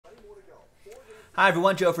Hi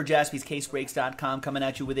everyone, Joe for JaspysCaseBreaks.com coming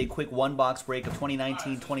at you with a quick one-box break of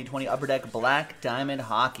 2019-2020 Upper Deck Black Diamond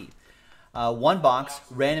Hockey. One box,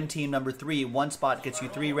 random team number 3. One spot gets you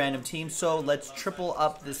 3 random teams, so let's triple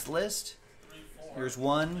up this list. Here's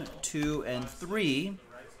 1, 2, and 3.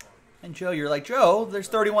 And Joe, you're like, Joe, there's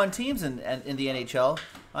 31 teams in the NHL. Well,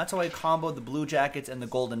 that's how I comboed the Blue Jackets and the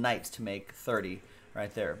Golden Knights to make 30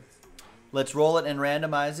 right there. Let's roll it and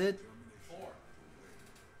randomize it.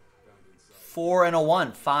 4 and a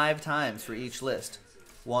 1, 5 times for each list.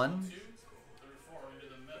 1,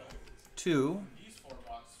 2,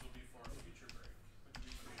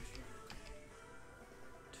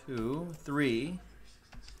 3,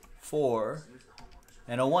 4,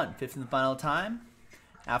 and a 1. Fifth and final time.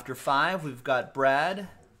 After 5, we've got Brad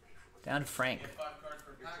down to Frank.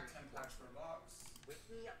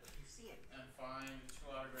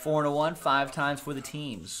 4 and a 1, 5 times for the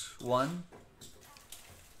teams. 1,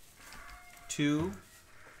 2,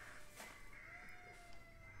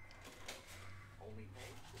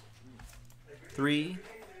 3,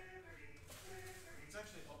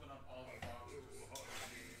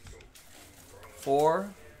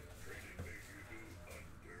 4,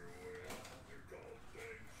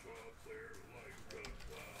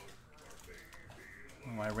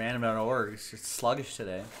 'My random.org is just sluggish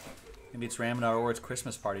today. Maybe it's random.org's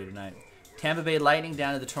Christmas party tonight. Tampa Bay Lightning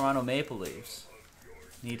down to the Toronto Maple Leafs.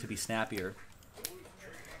 Need to be snappier.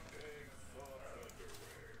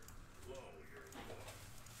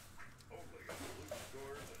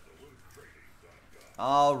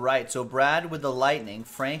 All right, so Brad with the Lightning,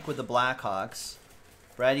 Frank with the Blackhawks.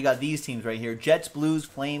 Brad, you got these teams right here. Jets, Blues,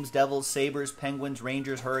 Flames, Devils, Sabres, Penguins,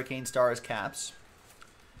 Rangers, Hurricanes, Stars, Caps.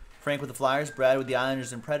 Frank with the Flyers, Brad with the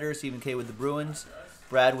Islanders and Predators, Stephen K with the Bruins,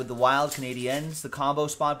 Brad with the Wild, Canadiens, the combo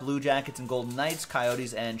spot, Blue Jackets and Golden Knights,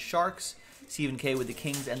 Coyotes and Sharks, Stephen K with the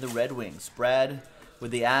Kings and the Red Wings, Brad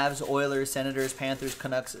with the Avs, Oilers, Senators, Panthers,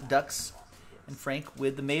 Canucks, Ducks, and Frank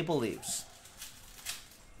with the Maple Leafs.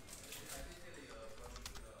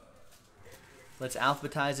 Let's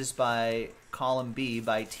alphabetize this by column B,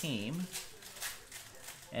 by team.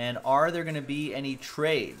 And are there going to be any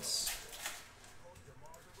trades?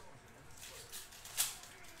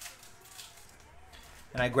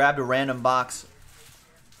 And I grabbed a random box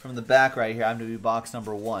from the back right here. I'm going to do box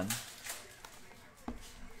number 1.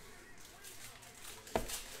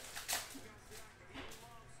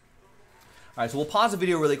 All right, so we'll pause the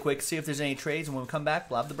video really quick, see if there's any trades, and when we come back,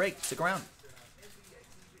 we'll have the break. Stick around.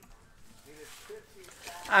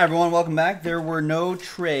 Hi, everyone. Welcome back. There were no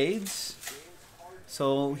trades.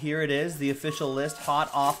 So here it is, the official list,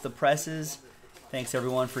 hot off the presses. Thanks,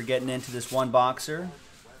 everyone, for getting into this one boxer.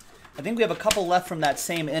 I think we have a couple left from that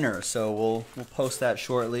same inner, so we'll post that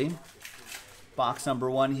shortly. Box number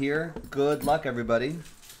 1 here. Good luck, everybody.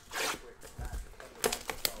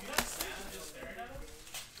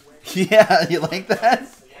 Yeah, you like that?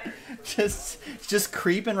 Just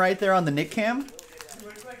creeping right there on the Nick cam.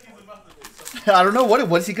 I don't know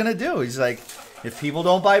what's he gonna do. He's like, if people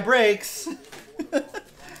don't buy breaks,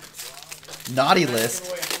 naughty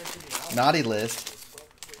list, naughty list.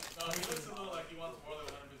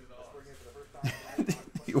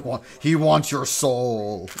 He wants your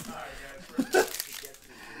soul.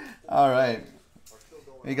 All right.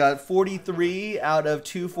 We got 43 out of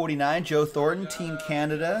 249. Joe Thornton, Team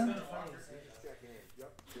Canada.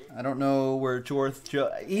 I don't know where Joe.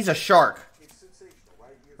 He's a Shark,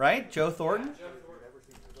 right? Joe Thornton.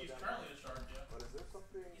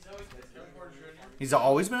 He's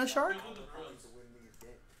always been a Shark.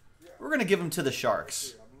 We're gonna give him to the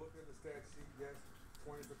Sharks.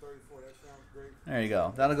 There you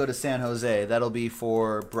go. That'll go to San Jose. That'll be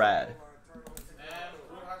for Brad.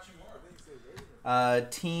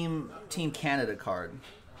 Team Canada card.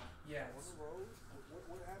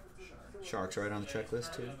 Sharks are right on the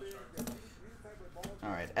checklist too. All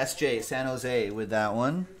right, SJ San Jose with that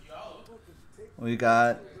one. We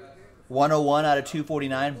got 101 out of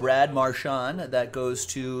 249. Brad Marchand. That goes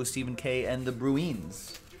to Stephen K and the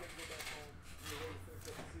Bruins.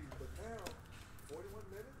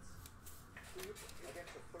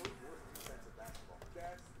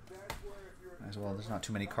 Might as well, there's not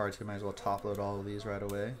too many cards here. Might as well top load all of these right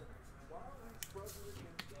away.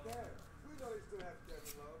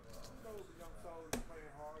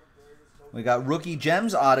 We got Rookie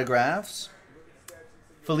Gems autographs.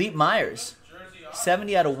 Philippe Myers,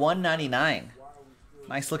 70 out of 199.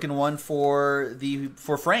 Nice looking one for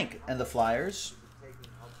Frank and the Flyers.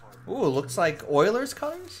 Ooh, looks like Oilers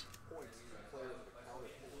colors.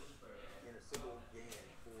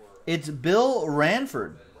 It's Bill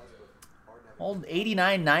Ranford. Old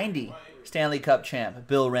 89-90 Stanley Cup champ,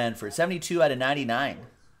 Bill Ranford. 72 out of 99.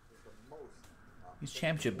 These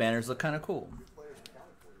championship banners look kind of cool.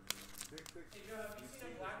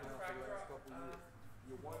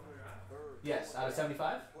 Yes, out of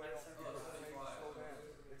 75?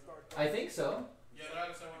 I think so. Yeah, they're out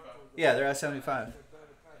of 75. Yeah, they're out of 75.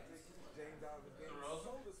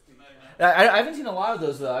 I haven't seen a lot of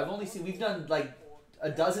those, though. I've only seen, we've done like a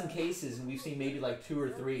dozen cases, and we've seen maybe like 2 or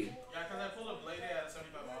 3. Yeah, because I pulled a Blade out of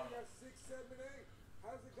 75.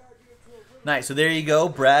 Nice. So there you go,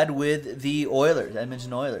 Brad with the Oilers,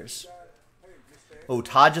 Edmonton Oilers. Oh,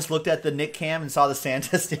 Todd just looked at the Nick cam and saw the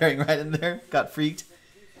Santa staring right in there. Got freaked.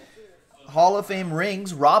 Hall of Fame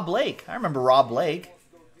rings, Rob Blake. I remember Rob Blake.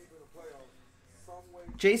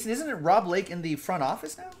 Jason, isn't it Rob Blake in the front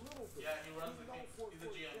office now? Yeah, he runs the Kings.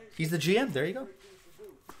 He's the GM. He's the GM. There you go.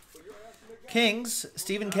 Kings,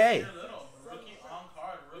 Stephen K. Rookie on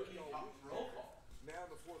card, rookie roll call.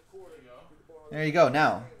 There you go.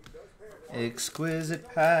 Now, exquisite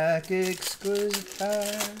pack, exquisite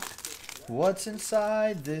pack. What's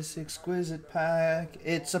inside this exquisite pack?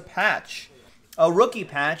 It's a patch. A rookie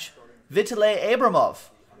patch. Vitaly Abramov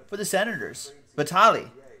for the Senators. Vitaly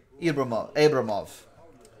Abramov.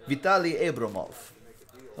 Vitaly Abramov.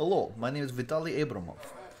 Hello, my name is Vitaly Abramov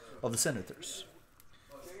of the Senators.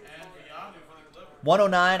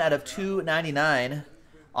 109 out of 299.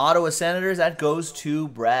 Ottawa Senators. That goes to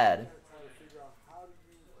Brad.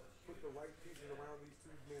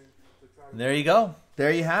 There you go.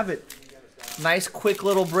 There you have it. Nice quick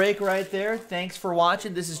little break right there. Thanks for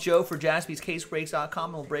watching. This is Joe for JaspysCaseBreaks.com,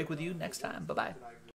 and we'll break with you next time. Bye-bye.